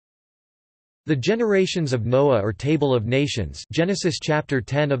The generations of Noah or Table of Nations, Genesis chapter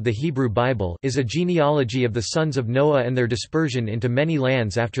 10 of the Hebrew Bible, is a genealogy of the sons of Noah and their dispersion into many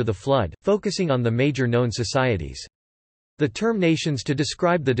lands after the flood, focusing on the major known societies. The term nations to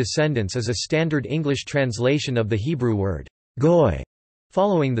describe the descendants is a standard English translation of the Hebrew word goy,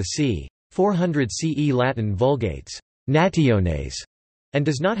 following the c. 400 CE Latin Vulgates nationes, and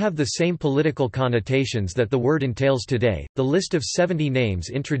does not have the same political connotations that the word entails today. The list of 70 names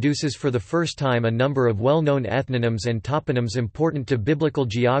introduces for the first time a number of well-known ethnonyms and toponyms important to biblical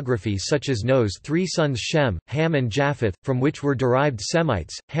geography, such as Noah's three sons Shem, Ham and Japheth, from which were derived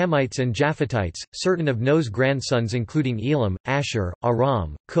Semites, Hamites and Japhethites, certain of Noah's grandsons including Elam, Ashur,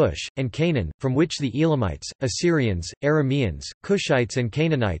 Aram, Cush, and Canaan, from which the Elamites, Assyrians, Arameans, Cushites and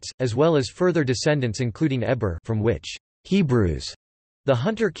Canaanites, as well as further descendants including Eber, from which Hebrews, the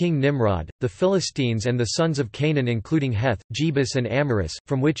hunter-king Nimrod, the Philistines and the sons of Canaan including Heth, Jebus and Amoris,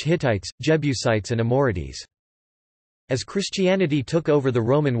 from which Hittites, Jebusites and Amorites. As Christianity took over the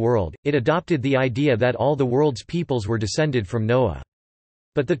Roman world, it adopted the idea that all the world's peoples were descended from Noah.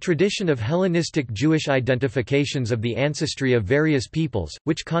 But the tradition of Hellenistic Jewish identifications of the ancestry of various peoples,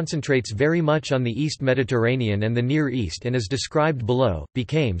 which concentrates very much on the East Mediterranean and the Near East and is described below,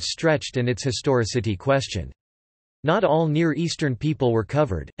 became stretched and its historicity questioned. Not all Near Eastern people were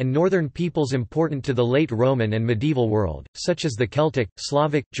covered, and northern peoples important to the late Roman and medieval world, such as the Celtic,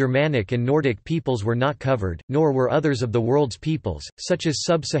 Slavic, Germanic and Nordic peoples were not covered, nor were others of the world's peoples, such as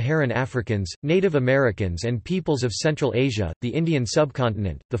sub-Saharan Africans, Native Americans and peoples of Central Asia, the Indian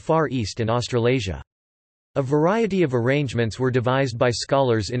subcontinent, the Far East and Australasia. A variety of arrangements were devised by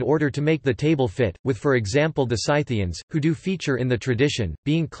scholars in order to make the table fit, with for example the Scythians, who do feature in the tradition,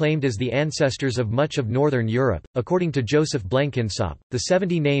 being claimed as the ancestors of much of northern Europe. According to Joseph Blenkinsop, the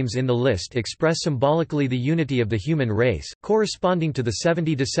 70 names in the list express symbolically the unity of the human race, corresponding to the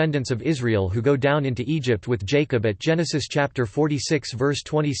 70 descendants of Israel who go down into Egypt with Jacob at Genesis chapter 46 verse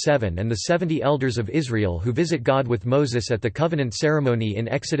 27 and the 70 elders of Israel who visit God with Moses at the covenant ceremony in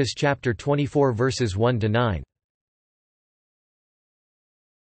Exodus chapter 24 verses 1–9.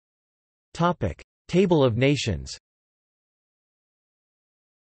 Table of Nations.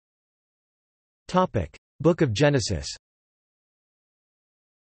 Book of Genesis.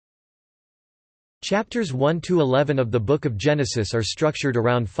 Chapters 1–11 of the Book of Genesis are structured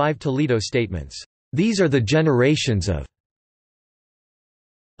around 5 Toledo statements. These are the generations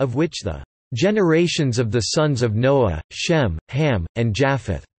of which the generations of the sons of Noah, Shem, Ham, and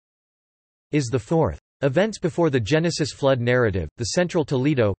Japheth is the fourth. Events before the Genesis flood narrative, the central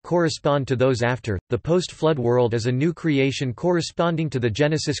Toledo, correspond to those after. The post-flood world is a new creation corresponding to the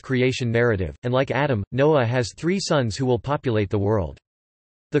Genesis creation narrative, and like Adam, Noah has three sons who will populate the world.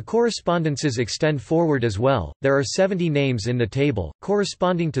 The correspondences extend forward as well. There are 70 names in the table,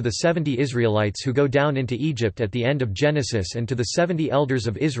 corresponding to the 70 Israelites who go down into Egypt at the end of Genesis and to the 70 elders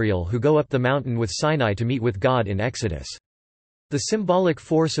of Israel who go up the mountain with Sinai to meet with God in Exodus. The symbolic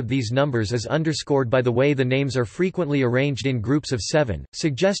force of these numbers is underscored by the way the names are frequently arranged in groups of 7,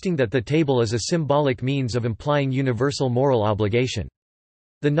 suggesting that the table is a symbolic means of implying universal moral obligation.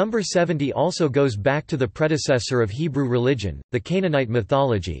 The number 70 also goes back to the predecessor of Hebrew religion, the Canaanite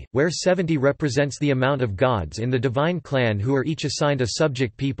mythology, where 70 represents the amount of gods in the divine clan who are each assigned a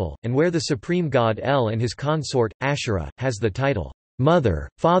subject people, and where the supreme god El and his consort, Asherah, has the title, Mother,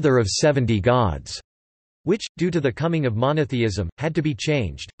 Father of 70 gods, which, due to the coming of monotheism, had to be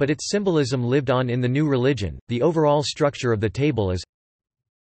changed, but its symbolism lived on in the new religion. The overall structure of the table is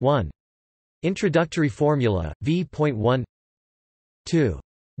 1. Introductory formula, v.1 2.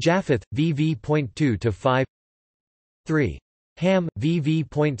 Japheth, vv.2–5 3. Ham,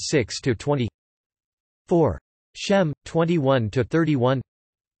 vv.6–20 4. Shem, 21–31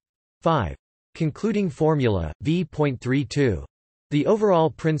 5. Concluding formula, v.32. The overall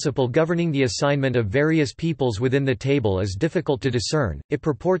principle governing the assignment of various peoples within the table is difficult to discern. It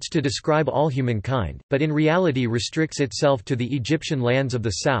purports to describe all humankind, but in reality restricts itself to the Egyptian lands of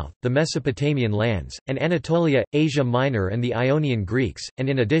the south, the Mesopotamian lands, and Anatolia, Asia Minor and the Ionian Greeks, and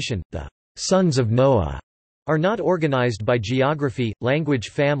in addition, the sons of Noah are not organized by geography,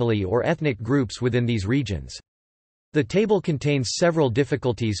 language family or ethnic groups within these regions. The table contains several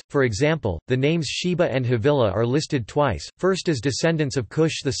difficulties, for example, the names Sheba and Havilah are listed twice, first as descendants of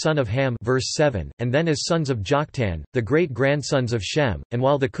Cush the son of Ham verse 7, and then as sons of Joktan, the great-grandsons of Shem, and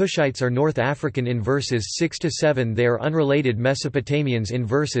while the Cushites are North African in verses 6–7 they are unrelated Mesopotamians in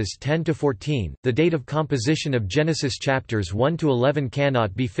verses 10–14. The date of composition of Genesis chapters 1–11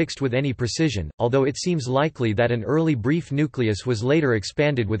 cannot be fixed with any precision, although it seems likely that an early brief nucleus was later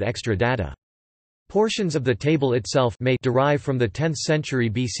expanded with extra data. Portions of the table itself may derive from the 10th century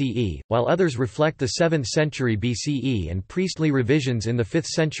BCE, while others reflect the 7th century BCE and priestly revisions in the 5th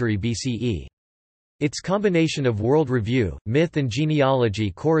century BCE. Its combination of world review, myth and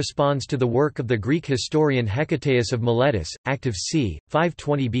genealogy corresponds to the work of the Greek historian Hecataeus of Miletus, active c.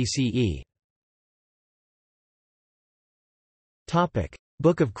 520 BCE.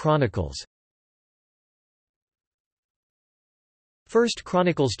 Book of Chronicles. 1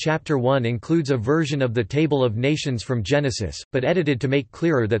 Chronicles chapter 1 includes a version of the Table of Nations from Genesis, but edited to make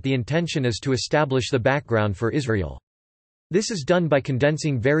clearer that the intention is to establish the background for Israel. This is done by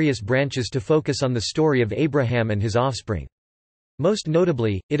condensing various branches to focus on the story of Abraham and his offspring. Most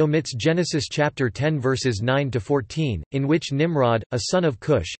notably, it omits Genesis chapter 10 verses 9 to 14, in which Nimrod, a son of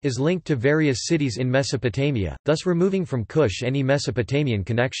Cush, is linked to various cities in Mesopotamia, thus removing from Cush any Mesopotamian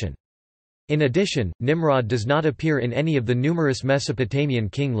connection. In addition, Nimrod does not appear in any of the numerous Mesopotamian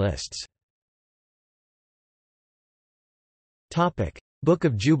king lists. Book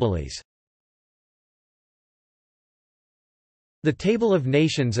of Jubilees. The Table of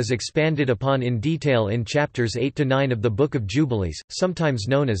Nations is expanded upon in detail in chapters 8 to 9 of the Book of Jubilees, sometimes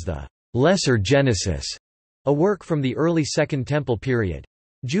known as the Lesser Genesis, a work from the early Second Temple period.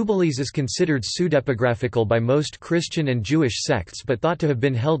 Jubilees is considered pseudepigraphical by most Christian and Jewish sects but thought to have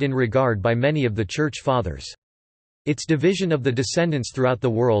been held in regard by many of the Church Fathers. Its division of the descendants throughout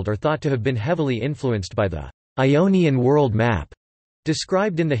the world are thought to have been heavily influenced by the Ionian world map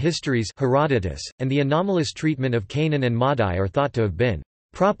described in the Histories Herodotus, and the anomalous treatment of Canaan and Madai are thought to have been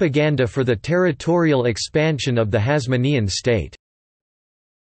propaganda for the territorial expansion of the Hasmonean state.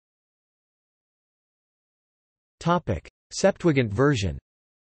 Septuagint version.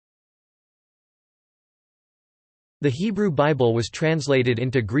 The Hebrew Bible was translated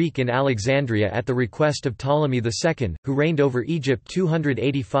into Greek in Alexandria at the request of Ptolemy II, who reigned over Egypt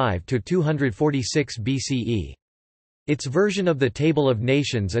 285–246 BCE. Its version of the Table of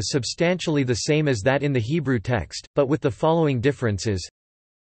Nations is substantially the same as that in the Hebrew text, but with the following differences.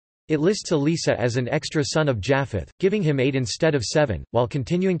 It lists Elisa as an extra son of Japheth, giving him 8 instead of 7, while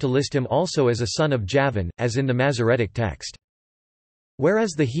continuing to list him also as a son of Javan, as in the Masoretic text.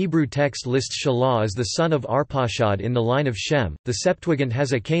 Whereas the Hebrew text lists Shelah as the son of Arpachshad in the line of Shem, the Septuagint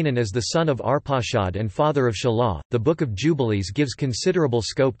has Acainan as the son of Arpachshad and father of Shelah. The Book of Jubilees gives considerable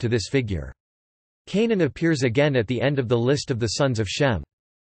scope to this figure. Canaan appears again at the end of the list of the sons of Shem.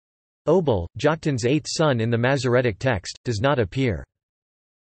 Obal, Joktan's 8th son in the Masoretic text, does not appear.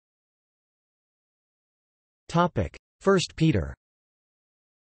 1 Peter.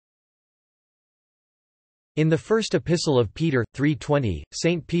 In the first epistle of Peter, 3:20,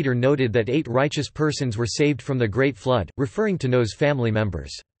 St. Peter noted that 8 righteous persons were saved from the Great Flood, referring to Noah's family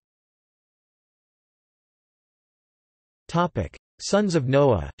members. Sons of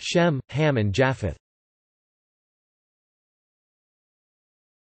Noah, Shem, Ham and Japheth.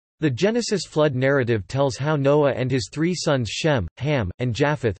 The Genesis flood narrative tells how Noah and his 3 sons Shem, Ham, and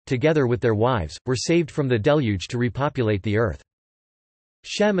Japheth, together with their wives, were saved from the deluge to repopulate the earth.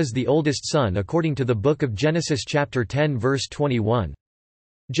 Shem is the oldest son according to the book of Genesis chapter 10 verse 21.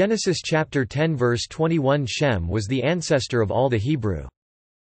 Genesis chapter 10 verse 21. Shem was the ancestor of all the Hebrew.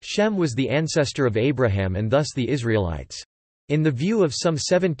 Shem was the ancestor of Abraham and thus the Israelites. In the view of some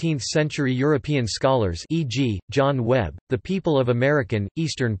 17th-century European scholars, e.g., John Webb, the people of American,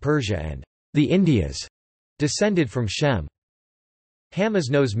 Eastern Persia and the Indias descended from Shem. Ham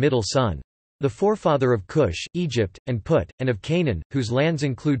is Noah's middle son. The forefather of Cush, Egypt, and Put, and of Canaan, whose lands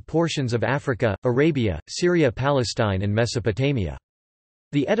include portions of Africa, Arabia, Syria, Palestine and Mesopotamia.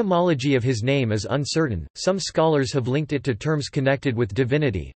 The etymology of his name is uncertain. Some scholars have linked it to terms connected with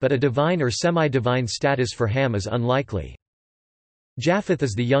divinity, but a divine or semi-divine status for Ham is unlikely. Japheth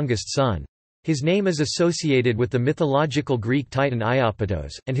is the youngest son. His name is associated with the mythological Greek titan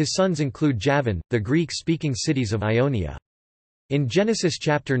Iapetos, and his sons include Javan, the Greek-speaking cities of Ionia. In Genesis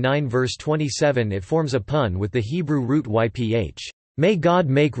chapter 9 verse 27 it forms a pun with the Hebrew root yph. May God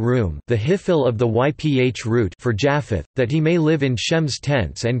make room, the hiphil of the yph root, for Japheth, that he may live in Shem's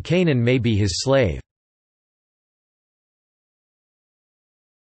tents and Canaan may be his slave.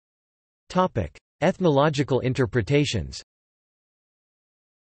 Ethnological interpretations.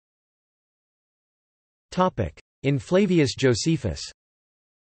 In Flavius Josephus.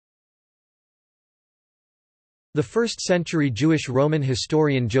 The 1st-century Jewish Roman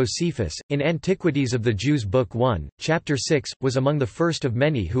historian Josephus, in Antiquities of the Jews Book 1, Chapter 6, was among the first of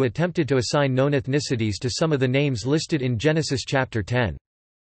many who attempted to assign known ethnicities to some of the names listed in Genesis chapter 10.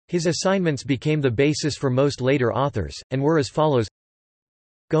 His assignments became the basis for most later authors, and were as follows.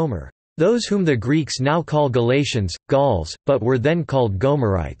 Gomer. Those whom the Greeks now call Galatians, Gauls, but were then called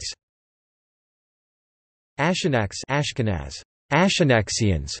Gomerites. Ashkenaz,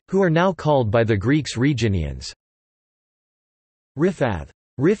 Ashkenazians, who are now called by the Greeks Rhegionians. Riphath,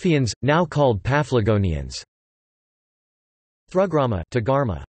 Riphians, now called Paphlagonians. Thrugrama,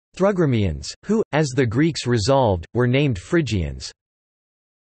 Togarma, Thrugramians, who, as the Greeks resolved, were named Phrygians.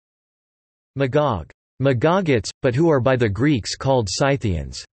 Magog, Magogites, but who are by the Greeks called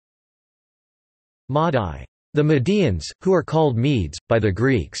Scythians. Madai, the Medians, who are called Medes, by the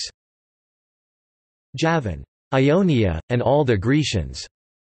Greeks. Javan, Ionia, and all the Grecians.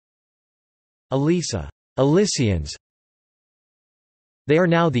 Elisa, Elysians. They are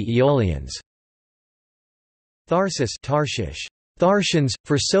now the Aeolians. Tharsis, Tarshish, Tharsians,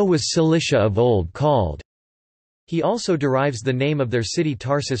 for so was Cilicia of old called. He also derives the name of their city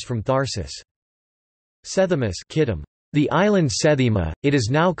Tarsus from Tharsis. Sethimus, Kittim, the island Sethima, it is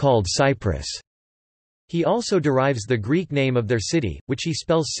now called Cyprus. He also derives the Greek name of their city, which he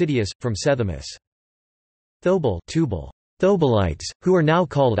spells Citius, from Sethimus. Thobal, Tubal, Thobalites, who are now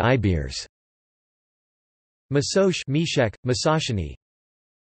called Ibers. Masosh, Meshech, Masashani.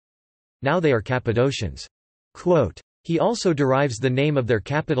 Now they are Cappadocians. Quote, he also derives the name of their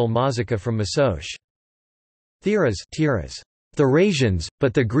capital Mazaca from Masosh. Theras, Therasians,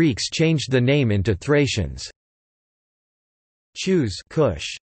 but the Greeks changed the name into Thracians. Chus,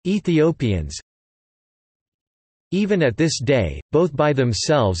 Cush, Ethiopians. Even at this day, both by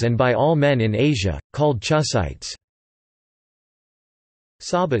themselves and by all men in Asia, called Chusites.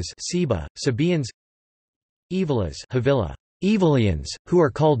 Sabas, Seba, Sabaeans. Evilas, Havila, Evilians, who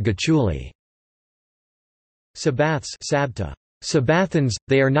are called Gachuli. Sabaths, Sabta, Sabathans,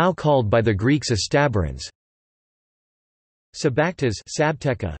 they are now called by the Greeks Astabarans. Sabactas,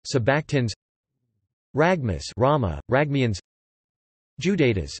 Sabteca, Sabactans. Ragmas, Rama, Ragmians.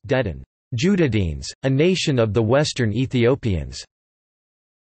 Judatas, Dedan, Judadenes, a nation of the western Ethiopians.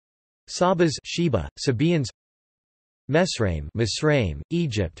 Sabas, Sheba, Sabaeans. Mesraim,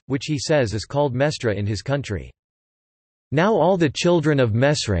 Egypt, which he says is called Mestra in his country. Now all the children of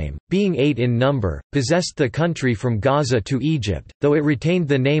Mesraim, being 8 in number, possessed the country from Gaza to Egypt, though it retained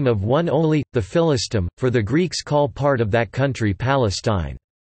the name of one only, the Philistim, for the Greeks call part of that country Palestine.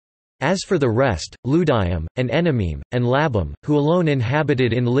 As for the rest, Ludium, and Enamim, and Labam, who alone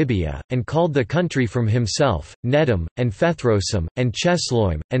inhabited in Libya, and called the country from himself, Nedum, and Phethrosim, and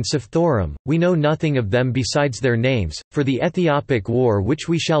Chesloim, and Sephthorim, we know nothing of them besides their names, for the Ethiopic war which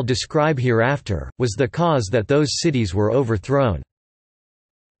we shall describe hereafter, was the cause that those cities were overthrown.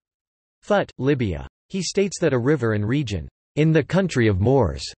 Phut, Libya. He states that a river and region, in the country of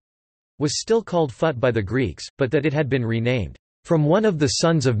Moors, was still called Phut by the Greeks, but that it had been renamed from one of the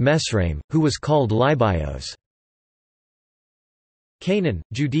sons of Mesraim, who was called Libios. Canaan,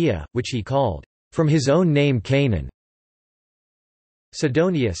 Judea, which he called, from his own name Canaan.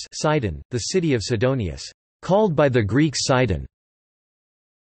 Sidonius, Sidon, the city of Sidonius, called by the Greeks Sidon.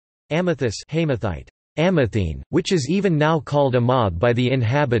 Amathus, Hamathite, Amathene, which is even now called Amath by the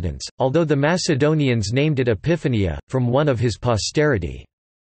inhabitants, although the Macedonians named it Epiphania, from one of his posterity.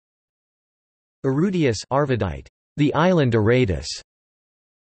 Erudius, Arvadite, the island Aradus.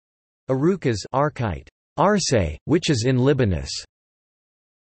 Arukas, Archite, Arse, which is in Libanus.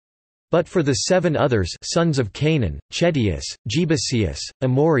 But for the 7 others sons of Canaan, Chedius, Jebusius,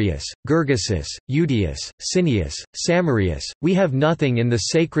 Amorius, Gergesus, Eudius, Cineus, Samarius, we have nothing in the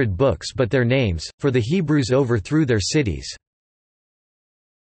sacred books but their names, for the Hebrews overthrew their cities.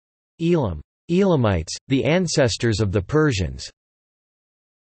 Elam, Elamites, the ancestors of the Persians.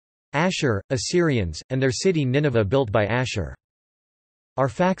 Ashur, Assyrians, and their city Nineveh built by Ashur.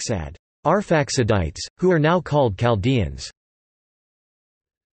 Arphaxad, Arphaxidites, who are now called Chaldeans.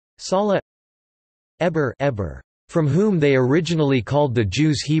 Salah, Eber, from whom they originally called the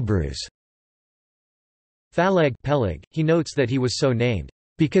Jews Hebrews. Peleg, he notes that he was so named,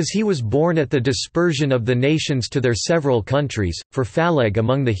 because he was born at the dispersion of the nations to their several countries, for Phaleg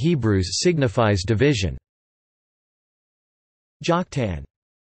among the Hebrews signifies division. Joktan,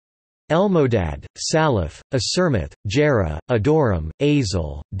 Elmodad, Salaph, Asurmath, Jerah, Adoram,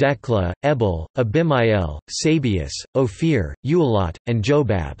 Azel, Dekla, Ebal, Abimael, Sabius, Ophir, Ualat, and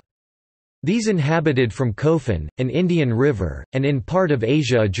Jobab. These inhabited from Kofan, an Indian river, and in part of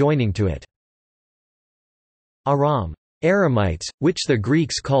Asia adjoining to it. Aram, Aramites, which the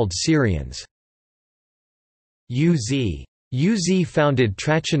Greeks called Syrians. Uz founded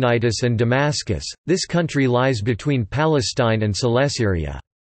Trachonitis and Damascus. This country lies between Palestine and Celesyria.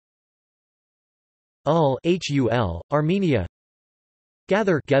 Hul, Armenia.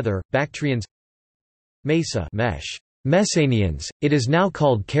 Gether, Bactrians. Mesa, Messanians, it is now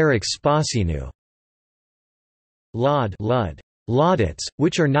called Karax Spasinu. Lod, Laudites,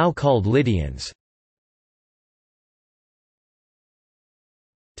 which are now called Lydians.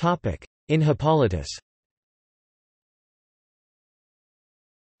 In Hippolytus.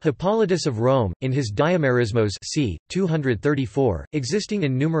 Hippolytus of Rome, in his Diamerismos c. 234, existing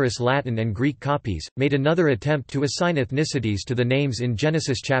in numerous Latin and Greek copies, made another attempt to assign ethnicities to the names in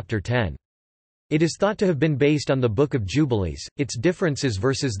Genesis chapter 10. It is thought to have been based on the Book of Jubilees. Its differences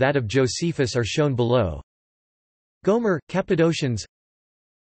versus that of Josephus are shown below. Gomer, Cappadocians;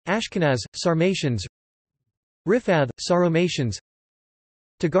 Ashkenaz, Sarmatians; Riphath, Saromatians;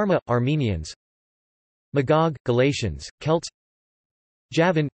 Togarmah, Armenians; Magog, Galatians, Celts;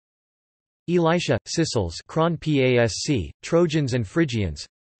 Javan, Elisha, Sicels, Cron Pasc, Trojans and Phrygians;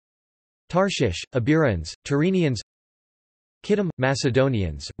 Tarshish, Iberians, Tyrrhenians; Kittim,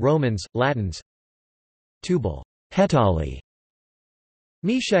 Macedonians, Romans, Latins; Tubal, Hetali;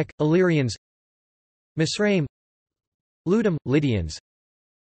 Meshech, Illyrians; Misraim, Ludum, Lydians;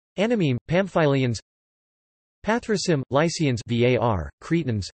 Anamim, Pamphylians; Pathrasim, Lycians var,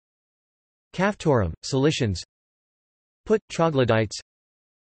 Cretans; Caphtorim, Cilicians; Put, Troglodytes;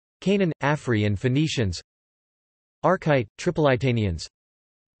 Canaan, Afri and Phoenicians; Archite, Tripolitanians;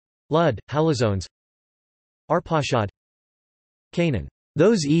 Lud, Halizones; Arpachshad; Canaan,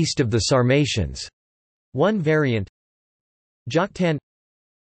 those east of the Sarmatians. One variant. Joktan;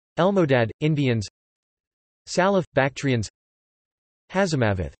 Elmodad, Indians; Salaf, Bactrians;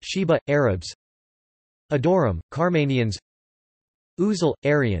 Hazamaveth, Sheba, Arabs; Adoram, Carmanians; Uzal,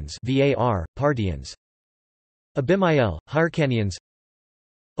 Aryans var, Parthians; Abimael, Hyrcanians;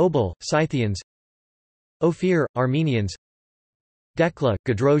 Obal, Scythians; Ophir, Armenians; Dekla,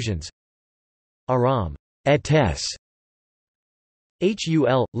 Gadrosians; Aram, Etes;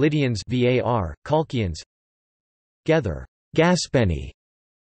 Hul, Lydians var, Colchians; Gether, Gaspeni;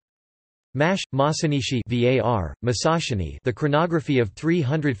 Mash, Masanishi var, Masashini. The chronography of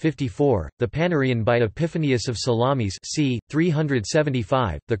 354, the Panarion by Epiphanius of Salamis c.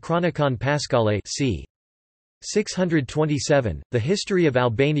 375, the Chronicon Paschale c. 627, the History of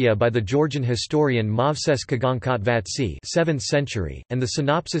Albania by the Georgian historian Movses Kagankat c. 7th century, and the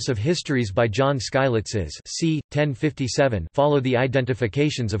Synopsis of Histories by John Skylitzes c. 1057 follow the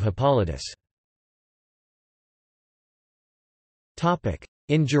identifications of Hippolytus.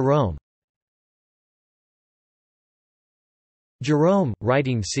 In Jerome. Jerome,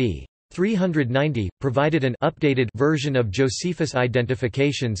 writing c. 390, provided an updated version of Josephus'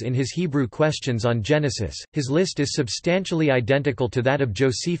 identifications in his Hebrew Questions on Genesis. His list is substantially identical to that of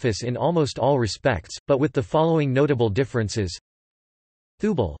Josephus in almost all respects, but with the following notable differences.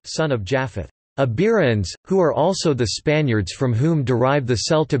 Thubal, son of Japheth. Iberians, who are also the Spaniards from whom derive the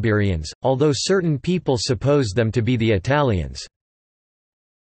Celtiberians, although certain people suppose them to be the Italians.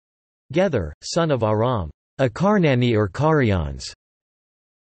 Gether, son of Aram. Akarnani or Carians.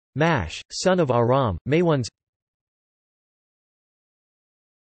 Mash, son of Aram, Maywans.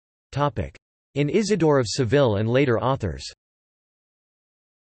 In Isidore of Seville and later authors.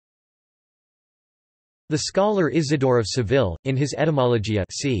 The scholar Isidore of Seville, in his Etymologia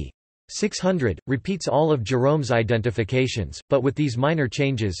c. 600, repeats all of Jerome's identifications, but with these minor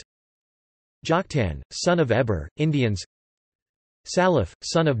changes. Joktan, son of Eber, Indians. Salaf,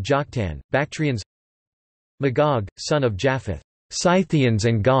 son of Joktan, Bactrians. Magog, son of Japheth, Scythians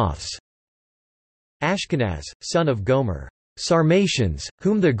and Goths. Ashkenaz, son of Gomer, Sarmatians,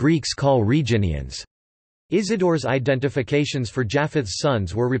 whom the Greeks call Rheginians. Isidore's identifications for Japheth's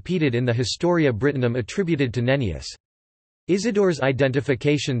sons were repeated in the Historia Brittonum attributed to Nennius. Isidore's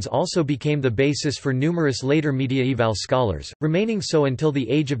identifications also became the basis for numerous later mediaeval scholars, remaining so until the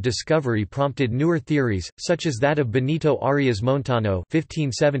Age of Discovery prompted newer theories, such as that of Benito Arias Montano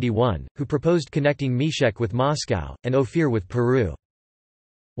 1571, who proposed connecting Meshech with Moscow, and Ophir with Peru.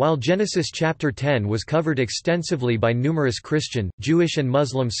 While Genesis chapter 10 was covered extensively by numerous Christian, Jewish and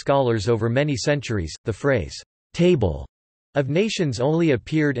Muslim scholars over many centuries, the phrase, "table" of nations only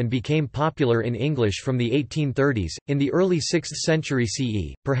appeared and became popular in English from the 1830s. In the early 6th century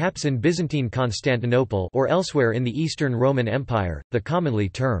CE, perhaps in Byzantine Constantinople or elsewhere in the Eastern Roman Empire, the commonly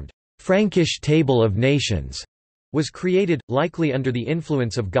termed Frankish Table of Nations was created, likely under the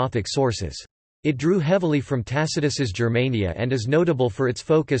influence of Gothic sources. It drew heavily from Tacitus's Germania and is notable for its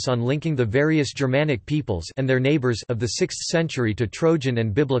focus on linking the various Germanic peoples and their neighbors of the 6th century to Trojan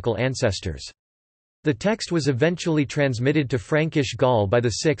and biblical ancestors. The text was eventually transmitted to Frankish Gaul by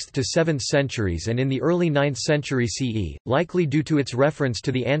the 6th to 7th centuries, and in the early 9th century CE, likely due to its reference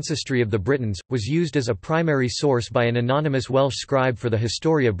to the ancestry of the Britons, was used as a primary source by an anonymous Welsh scribe for the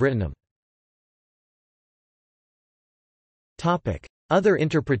Historia Brittonum. Other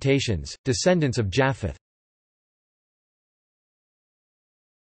interpretations, descendants of Japheth.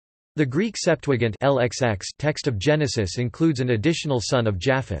 The Greek Septuagint LXX text of Genesis includes an additional son of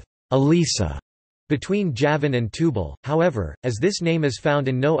Japheth, Elisa, between Javan and Tubal. However, as this name is found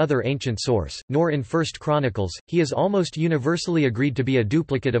in no other ancient source, nor in First Chronicles, he is almost universally agreed to be a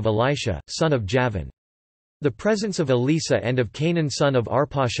duplicate of Elisha, son of Javan. The presence of Elisa and of Canaan son of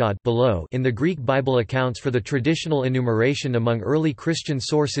Arpachshad below in the Greek Bible accounts for the traditional enumeration among early Christian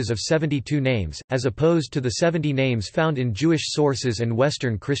sources of 72 names, as opposed to the 70 names found in Jewish sources and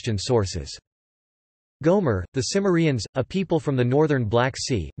Western Christian sources. Gomer, the Cimmerians, a people from the northern Black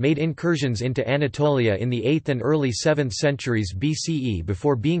Sea, made incursions into Anatolia in the 8th and early 7th centuries BCE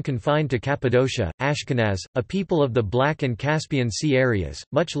before being confined to Cappadocia. Ashkenaz, a people of the Black and Caspian Sea areas,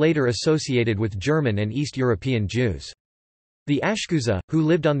 much later associated with German and East European Jews. The Ashkuza, who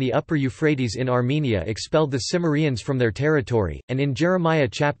lived on the upper Euphrates in Armenia, expelled the Cimmerians from their territory, and in Jeremiah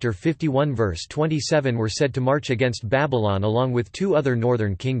chapter 51 verse 27 were said to march against Babylon along with two other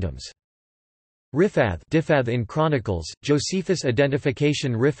northern kingdoms. Riphath in Chronicles, Josephus'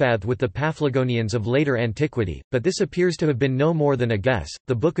 identification Riphath with the Paphlagonians of later antiquity, but this appears to have been no more than a guess.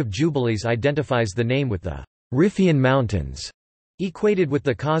 The Book of Jubilees identifies the name with the Riphaean Mountains, equated with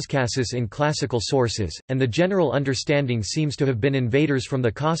the Caucasus in classical sources, and the general understanding seems to have been invaders from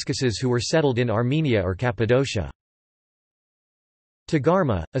the Caucasus who were settled in Armenia or Cappadocia.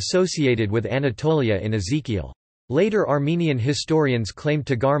 Togarmah, associated with Anatolia in Ezekiel. Later Armenian historians claimed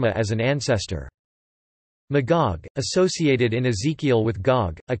Togarmah as an ancestor. Magog, associated in Ezekiel with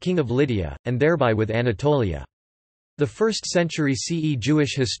Gog, a king of Lydia, and thereby with Anatolia. The 1st century CE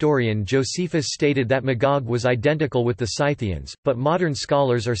Jewish historian Josephus stated that Magog was identical with the Scythians, but modern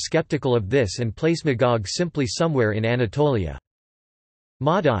scholars are skeptical of this and place Magog simply somewhere in Anatolia.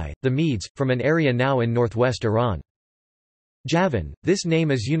 Madai, the Medes, from an area now in northwest Iran. Javan, this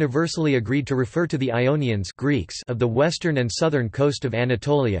name is universally agreed to refer to the Ionians Greeks of the western and southern coast of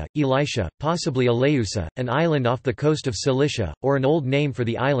Anatolia. Elisha, possibly Eleusa, an island off the coast of Cilicia, or an old name for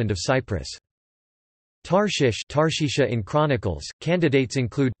the island of Cyprus. Tarshisha in Chronicles. Candidates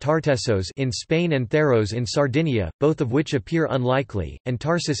include Tartessos in Spain and Theros in Sardinia, both of which appear unlikely, and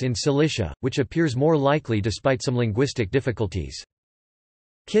Tarsus in Cilicia, which appears more likely despite some linguistic difficulties.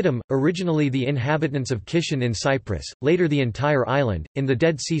 Kittim, originally the inhabitants of Kishan in Cyprus, later the entire island. In the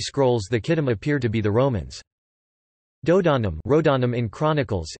Dead Sea Scrolls the Kittim appear to be the Romans. Rodanum in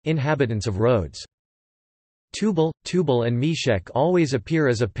Chronicles, inhabitants of Rhodes. Tubal and Meshech always appear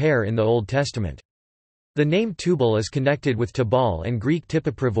as a pair in the Old Testament. The name Tubal is connected with Tabal and Greek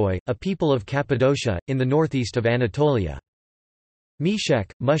Tipaprivoi, a people of Cappadocia, in the northeast of Anatolia.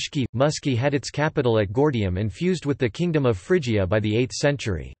 Meshech, Muski had its capital at Gordium and fused with the kingdom of Phrygia by the 8th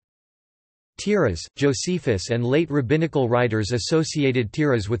century. Tiras, Josephus and late rabbinical writers associated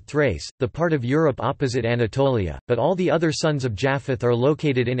Tiras with Thrace, the part of Europe opposite Anatolia, but all the other sons of Japheth are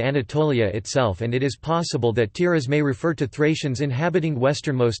located in Anatolia itself, and it is possible that Tiras may refer to Thracians inhabiting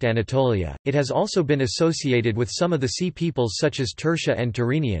westernmost Anatolia. It has also been associated with some of the sea peoples such as Tertia and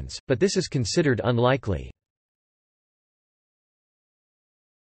Tyrrhenians, but this is considered unlikely.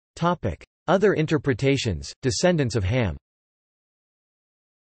 Other interpretations, descendants of Ham.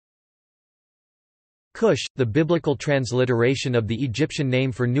 Cush, the biblical transliteration of the Egyptian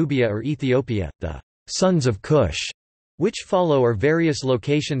name for Nubia or Ethiopia, the sons of Cush, which follow are various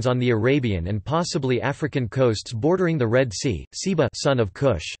locations on the Arabian and possibly African coasts bordering the Red Sea. Seba, son of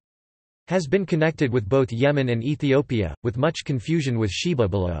Cush, has been connected with both Yemen and Ethiopia, with much confusion with Sheba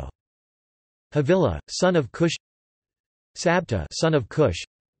below. Havilah, son of Cush. Sabta, son of Cush.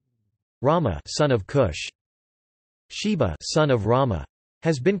 Rama, son of Cush. Sheba, son of Rama,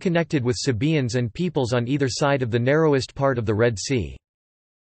 has been connected with Sabaeans and peoples on either side of the narrowest part of the Red Sea.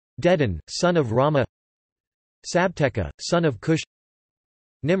 Dedan, son of Rama. Sabteka, son of Cush.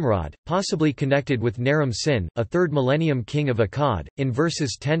 Nimrod, possibly connected with Naram Sin, a 3rd millennium king of Akkad. In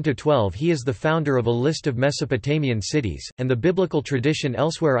verses 10–12 he is the founder of a list of Mesopotamian cities, and the biblical tradition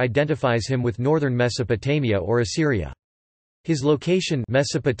elsewhere identifies him with northern Mesopotamia or Assyria. His location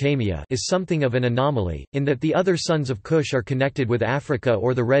Mesopotamia is something of an anomaly, in that the other sons of Cush are connected with Africa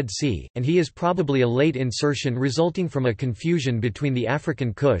or the Red Sea, and he is probably a late insertion resulting from a confusion between the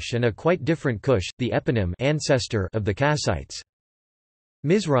African Cush and a quite different Cush, the eponym ancestor of the Kassites.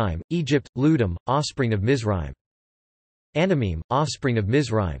 Mizraim, Egypt, Ludum, offspring of Mizraim. Anamim, offspring of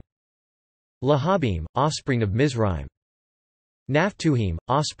Mizraim. Lahabim, offspring of Mizraim. Naphtuhim,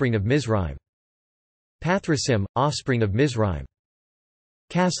 offspring of Mizraim. Pathrasim, offspring of Mizraim.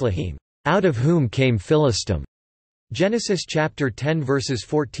 Caslahim, out of whom came Philistim. Genesis chapter 10 verses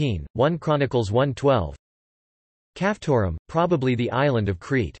 14, 1 Chronicles 1:12. Caphtorim, probably the island of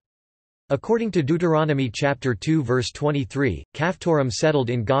Crete. According to Deuteronomy chapter 2 verse 23, Caphtorim settled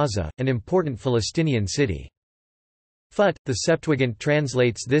in Gaza, an important Philistinian city. Phut, the Septuagint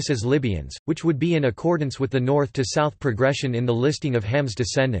translates this as Libyans, which would be in accordance with the north-to-south progression in the listing of Ham's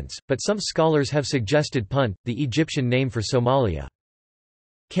descendants, but some scholars have suggested Punt, the Egyptian name for Somalia.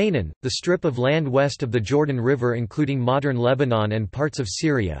 Canaan, the strip of land west of the Jordan River including modern Lebanon and parts of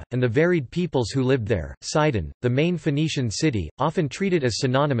Syria, and the varied peoples who lived there. Sidon, the main Phoenician city, often treated as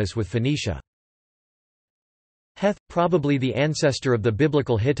synonymous with Phoenicia. Heth, probably the ancestor of the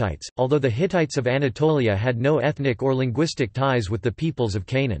biblical Hittites, although the Hittites of Anatolia had no ethnic or linguistic ties with the peoples of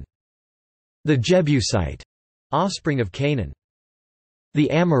Canaan. The Jebusite, offspring of Canaan.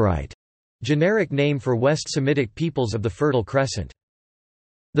 The Amorite, generic name for West Semitic peoples of the Fertile Crescent.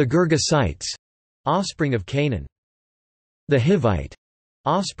 The Girgasites, offspring of Canaan. The Hivite,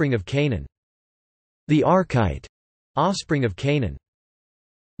 offspring of Canaan. The Arkite, offspring of Canaan.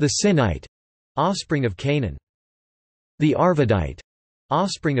 The Sinite, offspring of Canaan. The Arvadite,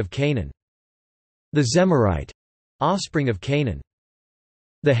 offspring of Canaan. The Zemarite, offspring of Canaan.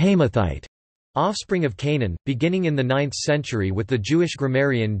 The Hamathite, offspring of Canaan, beginning in the 9th century with the Jewish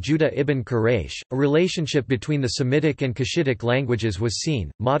grammarian Judah ibn Quraysh. A relationship between the Semitic and Cushitic languages was seen.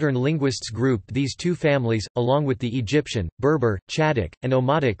 Modern linguists grouped these two families, along with the Egyptian, Berber, Chadic, and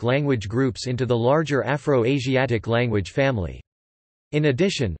Omotic language groups into the larger Afro-Asiatic language family. In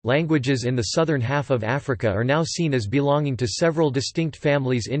addition, languages in the southern half of Africa are now seen as belonging to several distinct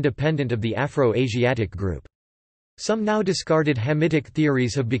families independent of the Afro-Asiatic group. Some now discarded Hamitic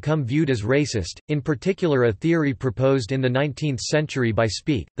theories have become viewed as racist, in particular a theory proposed in the 19th century by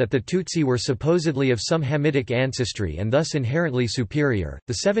Speke, that the Tutsi were supposedly of some Hamitic ancestry and thus inherently superior.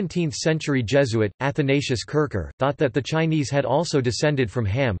 The 17th century Jesuit, Athanasius Kircher, thought that the Chinese had also descended from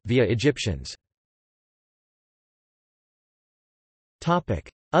Ham, via Egyptians.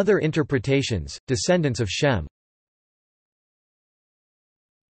 Other interpretations, descendants of Shem.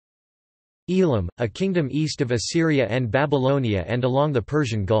 Elam, a kingdom east of Assyria and Babylonia and along the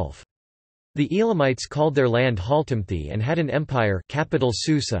Persian Gulf. The Elamites called their land Haltamthi and had an empire, capital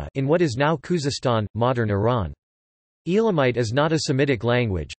Susa, in what is now Khuzestan, modern Iran. Elamite is not a Semitic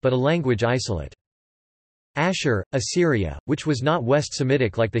language, but a language isolate. Ashur, Assyria, which was not West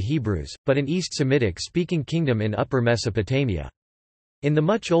Semitic like the Hebrews, but an East Semitic-speaking kingdom in Upper Mesopotamia. In the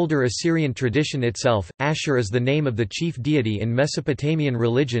much older Assyrian tradition itself, Ashur is the name of the chief deity in Mesopotamian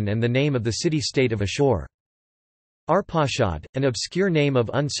religion and the name of the city-state of Ashur. Arpachshad, an obscure name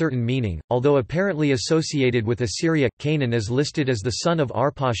of uncertain meaning, although apparently associated with Assyria. Canaan is listed as the son of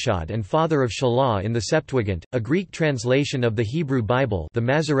Arpachshad and father of Shelah in the Septuagint, a Greek translation of the Hebrew Bible, the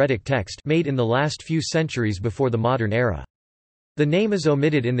Masoretic text, made in the last few centuries before the modern era. The name is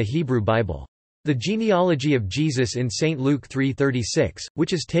omitted in the Hebrew Bible. The genealogy of Jesus in St. Luke 3:36,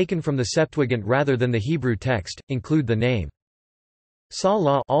 which is taken from the Septuagint rather than the Hebrew text, include the name.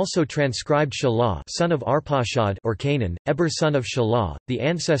 Salah, also transcribed Shelah, son of Arpachshad, or Canaan, Eber son of Shelah, the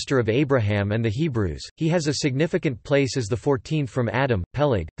ancestor of Abraham and the Hebrews. He has a significant place as the 14th from Adam.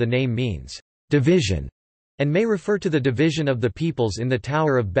 Peleg, the name means division, and may refer to the division of the peoples in the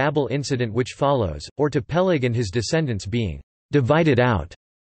Tower of Babel incident which follows, or to Peleg and his descendants being divided out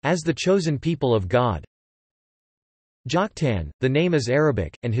as the chosen people of God. Joktan, the name is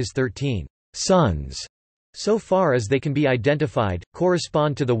Arabic, and his 13 sons, so far as they can be identified,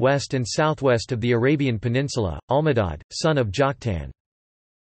 correspond to the west and southwest of the Arabian Peninsula. Almadad, son of Joktan.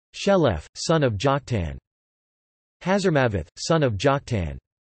 Shelef, son of Joktan. Hazarmaveth, son of Joktan.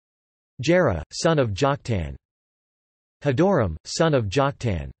 Jerah, son of Joktan. Hadoram, son of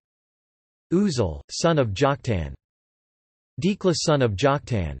Joktan. Uzal, son of Joktan. Dekla, son of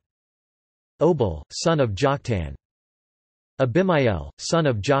Joktan. Obal, son of Joktan. Abimael, son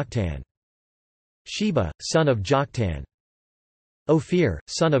of Joktan. Sheba, son of Joktan. Ophir,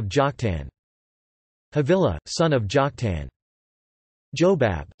 son of Joktan. Havilah, son of Joktan.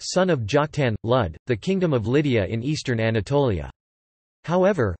 Jobab, son of Joktan. Lud, the kingdom of Lydia in eastern Anatolia.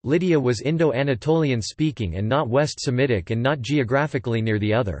 However, Lydia was Indo-Anatolian speaking and not West Semitic and not geographically near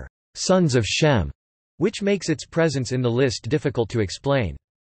the other sons of Shem, which makes its presence in the list difficult to explain.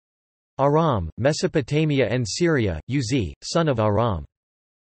 Aram, Mesopotamia and Syria, Uz, son of Aram.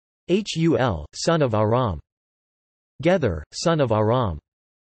 Hul, son of Aram. Gether, son of Aram.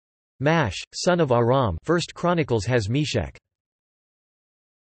 Mash, son of Aram. 1 Chronicles has Meshech.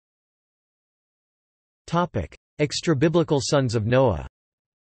 Extrabiblical sons of Noah.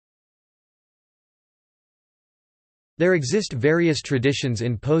 There exist various traditions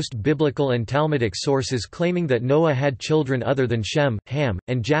in post-biblical and Talmudic sources claiming that Noah had children other than Shem, Ham,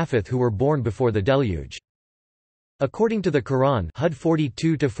 and Japheth who were born before the deluge. According to the Quran Hud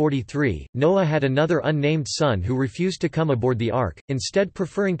 42-43, Noah had another unnamed son who refused to come aboard the ark, instead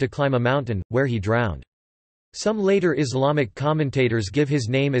preferring to climb a mountain, where he drowned. Some later Islamic commentators give his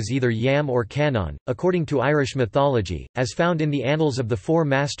name as either Yam or Canaan. According to Irish mythology, as found in the Annals of the Four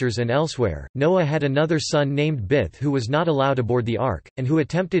Masters and elsewhere, Noah had another son named Bith who was not allowed aboard the ark, and who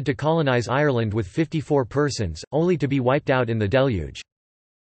attempted to colonise Ireland with 54 persons, only to be wiped out in the deluge.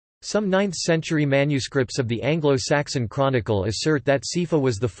 Some 9th-century manuscripts of the Anglo-Saxon Chronicle assert that Sepha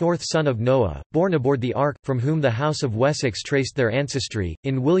was the fourth son of Noah, born aboard the ark, from whom the House of Wessex traced their ancestry.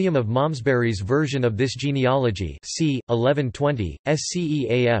 In William of Malmesbury's version of this genealogy, c. 1120,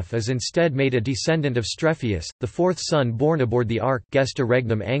 Sceaf is instead made a descendant of Strephius, the fourth son born aboard the ark, Gesta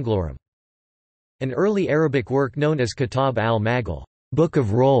Regnum Anglorum. An early Arabic work known as Kitab al-Maghal, Book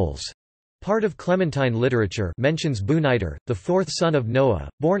of Rolls, part of Clementine literature, mentions Bunaider, the fourth son of Noah,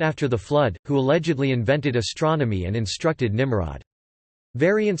 born after the flood, who allegedly invented astronomy and instructed Nimrod.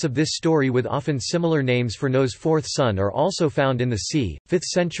 Variants of this story with often similar names for Noah's fourth son are also found in the c. 5th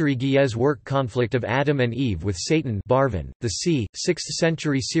century Guillet's work Conflict of Adam and Eve with Satan Barvin, the c. 6th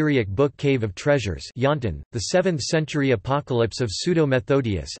century Syriac book Cave of Treasures Yontan, the 7th century Apocalypse of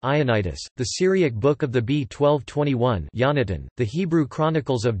Pseudo-Methodius Ionitis, the Syriac book of the b. 1221 Yonatan, the Hebrew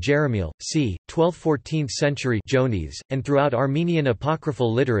Chronicles of Jeremiel, c. 12th–14th century Jones, and throughout Armenian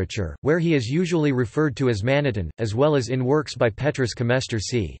apocryphal literature, where he is usually referred to as Manatan, as well as in works by Petrus Comestor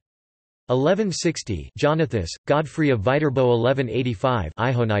c. 1160 Jonathus, Godfrey of Viterbo 1185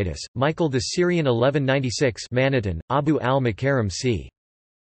 Ihonitis, Michael the Syrian 1196 Manatan, Abu al-Makarim c.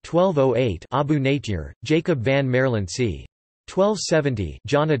 1208 Abu Natir, Jacob van Merlant c. 1270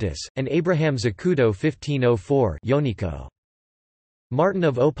 Jonatus, and Abraham Zacuto 1504 Yoniko. Martin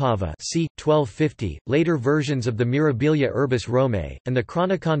of Opava c. 1250, later versions of the Mirabilia Urbis Romae, and the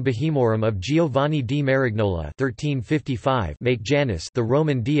Chronicon Bohemorum of Giovanni di Marignola 1355 make Janus the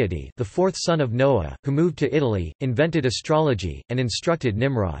Roman deity the fourth son of Noah, who moved to Italy, invented astrology, and instructed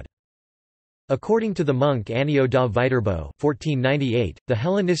Nimrod. According to the monk Annio da Viterbo 1498, the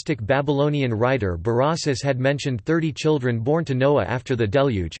Hellenistic Babylonian writer Berossus had mentioned 30 children born to Noah after the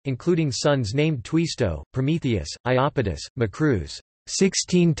deluge, including sons named Twisto, Prometheus, Iapetus, Macruz,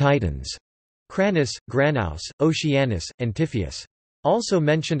 16 Titans, Cranus, Granaus, Oceanus, and Typhoeus. Also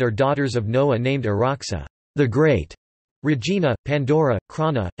mentioned are daughters of Noah named Araxa, the Great, Regina, Pandora,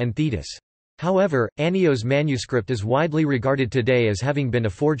 Crana, and Thetis. However, Annio's manuscript is widely regarded today as having been a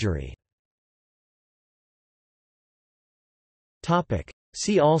forgery.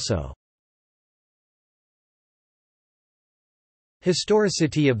 See also: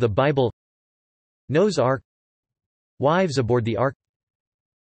 Historicity of the Bible, Noah's Ark, Wives aboard the Ark.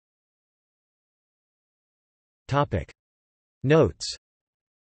 Notes.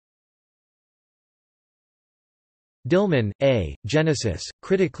 Dillman, A., Genesis,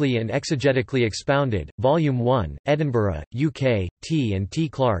 Critically and Exegetically Expounded, Volume 1, Edinburgh, UK, T&T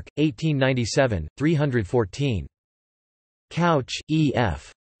Clark, 1897, 314. Couch, E.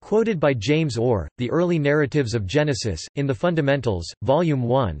 F. Quoted by James Orr, The Early Narratives of Genesis, in the Fundamentals, Volume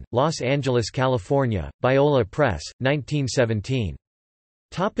 1, Los Angeles, California, Biola Press, 1917.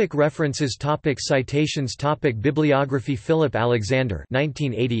 References Citations Bibliography Philip Alexander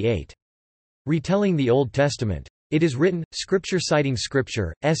 1988. Retelling the Old Testament. It is Written, Scripture Citing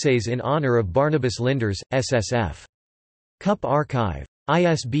Scripture, Essays in Honor of Barnabas Linders, SSF. Cup Archive.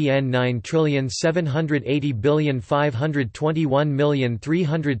 ISBN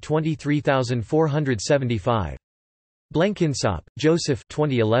 9780521323475. Blenkinsop, Joseph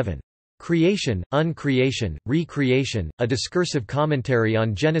 2011. Creation, Uncreation, Recreation, A Discursive Commentary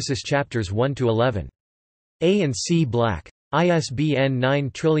on Genesis Chapters 1–11. A and C Black. ISBN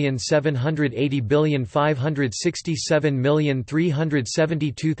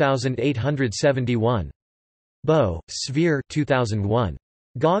 9780567372871. Bow, Svir 2001.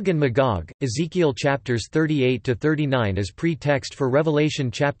 Gog and Magog, Ezekiel chapters 38–39 as pre-text for Revelation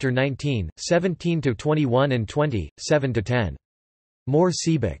chapter 19, 17–21 and 20, 7–10. Moore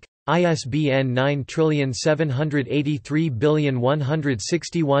Seebeck. ISBN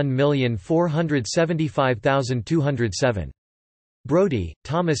 9783161475207. Brodie,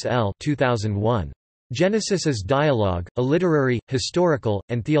 Thomas L. 2001. Genesis as Dialogue, a Literary, Historical,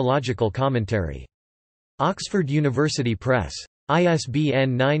 and Theological Commentary. Oxford University Press.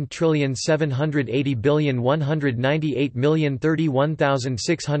 ISBN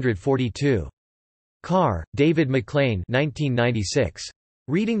 9780198031642. Carr, David McLean 1996.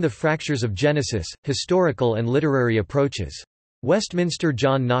 Reading the Fractures of Genesis, Historical and Literary Approaches. Westminster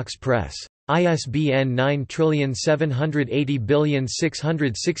John Knox Press. ISBN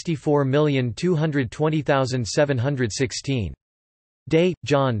 9780664220716. Day,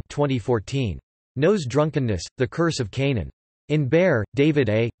 John 2014. Nose Drunkenness, The Curse of Canaan. In Bear, David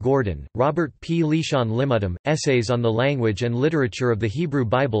A., Gordon, Robert P. Lishon Limudim, Essays on the Language and Literature of the Hebrew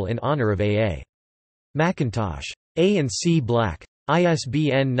Bible in honor of A. A. McIntosh. A and C. Black.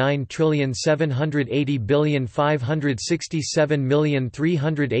 ISBN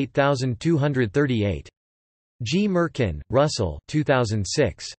 9780567308238. G. Merkin, Russell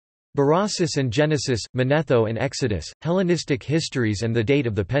 2006. Berossus and Genesis, Manetho and Exodus, Hellenistic Histories and the Date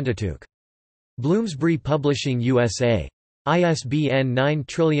of the Pentateuch. Bloomsbury Publishing USA. ISBN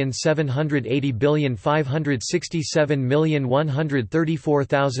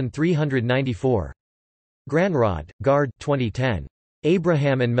 9780567134394. Granrod, Gard 2010.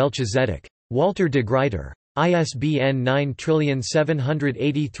 Abraham and Melchizedek. Walter de Gruyter. ISBN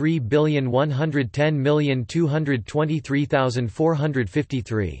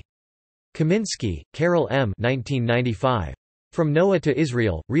 9783110223453. Kaminsky, Carol M. 1995. From Noah to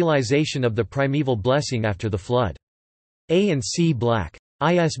Israel, Realization of the Primeval Blessing After the Flood. A and C. Black.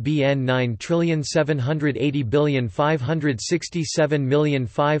 ISBN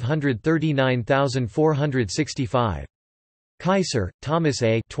 9780567539465. Kaiser, Thomas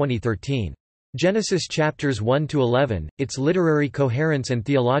A. 2013. Genesis Chapters 1–11, Its Literary Coherence and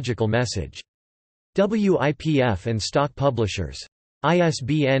Theological Message. WIPF and Stock Publishers.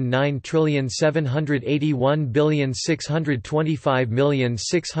 ISBN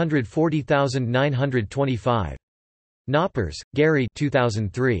 9781625640925. Knoppers, Gary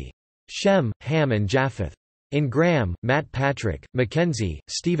 2003. Shem, Ham and Japheth. In Graham, Matt Patrick, Mackenzie,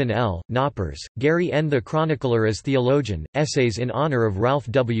 Stephen L., Knoppers, Gary N. The Chronicler as Theologian, Essays in Honor of Ralph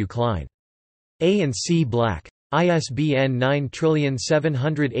W. Klein. A and C. Black. ISBN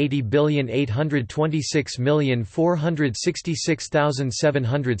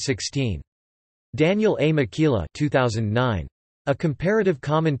 9780826466716. Daniel A. Makila 2009. A Comparative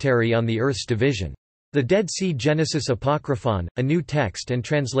Commentary on the Earth's Division. The Dead Sea Genesis Apocryphon, a new text and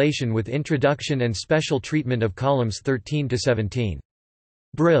translation with introduction and special treatment of columns 13–17.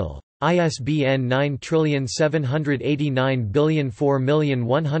 Brill. ISBN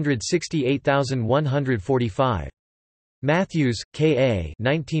 9789004168145. Matthews, K. A.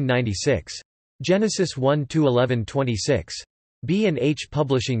 1996. Genesis 1–11–26. B&H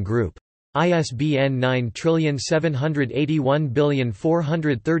Publishing Group. ISBN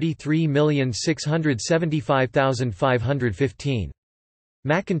 9781433675515.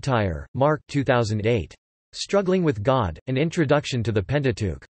 McIntyre, Mark 2008. Struggling with God, An Introduction to the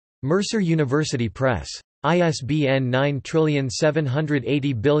Pentateuch. Mercer University Press. ISBN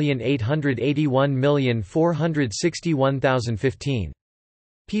 9780881461015.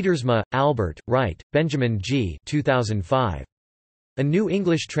 Pietersma, Albert, Wright, Benjamin G. 2005. A New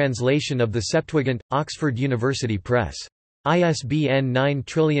English Translation of the Septuagint, Oxford University Press. ISBN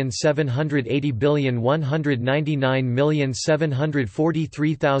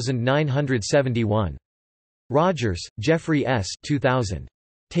 9780199743971. Rogers, Jeffrey S. 2000.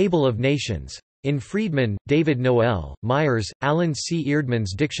 Table of Nations. In Friedman, David Noel, Myers, Alan C.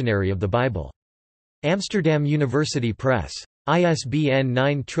 Eerdmans Dictionary of the Bible. Amsterdam University Press. ISBN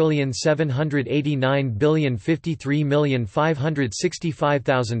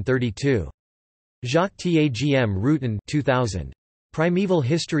 9789053565032. Jacques Tagm Rutan 2000. Primeval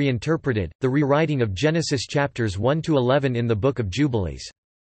History Interpreted, The Rewriting of Genesis Chapters 1–11 in the Book of Jubilees.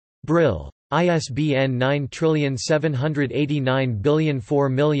 Brill. ISBN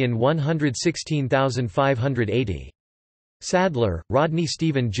 9789004116580. Sadler, Rodney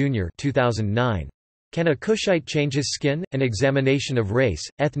Stephen Jr. 2009. Can a Cushite Change His Skin? An Examination of Race,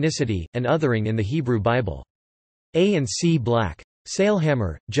 Ethnicity, and Othering in the Hebrew Bible. A and C. Black.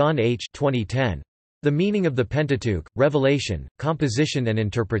 Sailhammer, John H. 2010. The Meaning of the Pentateuch, Revelation, Composition and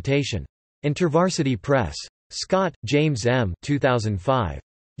Interpretation. InterVarsity Press. Scott, James M. 2005.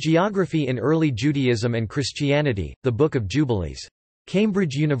 Geography in Early Judaism and Christianity, The Book of Jubilees.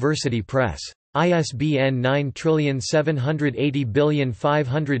 Cambridge University Press. ISBN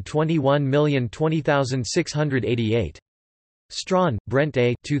 9780521020688. Strawn, Brent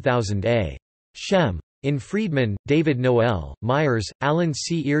A. 2000 A. Shem. In Friedman, David Noel, Myers, Alan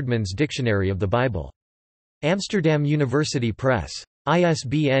C. Eerdmans Dictionary of the Bible. Amsterdam University Press.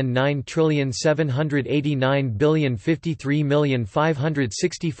 ISBN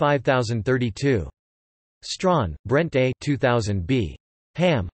 9780553565032. Strawn, Brent A. 2000 B.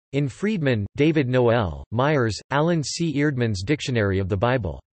 Ham. In Friedman, David Noel, Myers, Alan C. Eerdmans Dictionary of the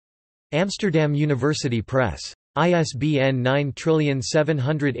Bible. Amsterdam University Press. ISBN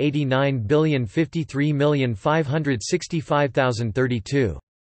 9789053565032.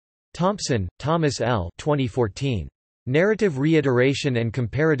 Thompson, Thomas L. 2014. Narrative Reiteration and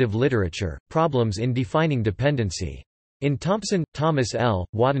Comparative Literature, Problems in Defining Dependency. In Thompson, Thomas L.,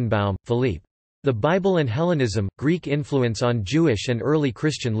 Wadenbaum, Philippe. The Bible and Hellenism, Greek Influence on Jewish and Early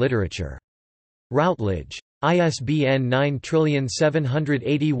Christian Literature. Routledge. ISBN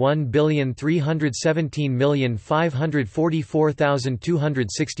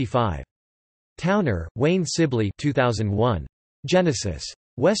 9781317544265. Towner, Wayne Sibley 2001. Genesis.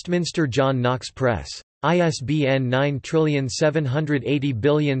 Westminster John Knox Press. ISBN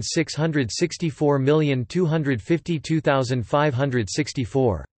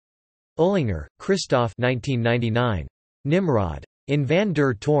 9780664252564. Ullinger, Christoph 1999. Nimrod. In Van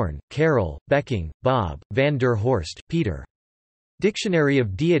der Toorn, Karel, Becking, Bob, Van der Horst, Peter. Dictionary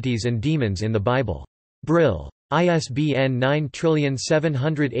of Deities and Demons in the Bible. Brill. ISBN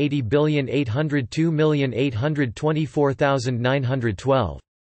 9780802824912.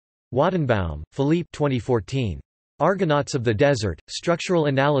 Wadenbaum, Philippe 2014. Argonauts of the Desert, Structural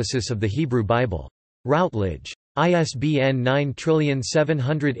Analysis of the Hebrew Bible. Routledge. ISBN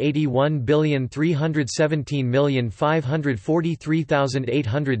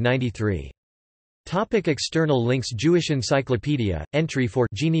 9781317543893. External links. Jewish Encyclopedia, entry for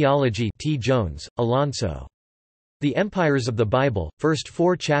Genealogy T. Jones, Alonso. The Empires of the Bible, first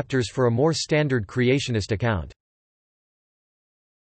 4 chapters for a more standard creationist account.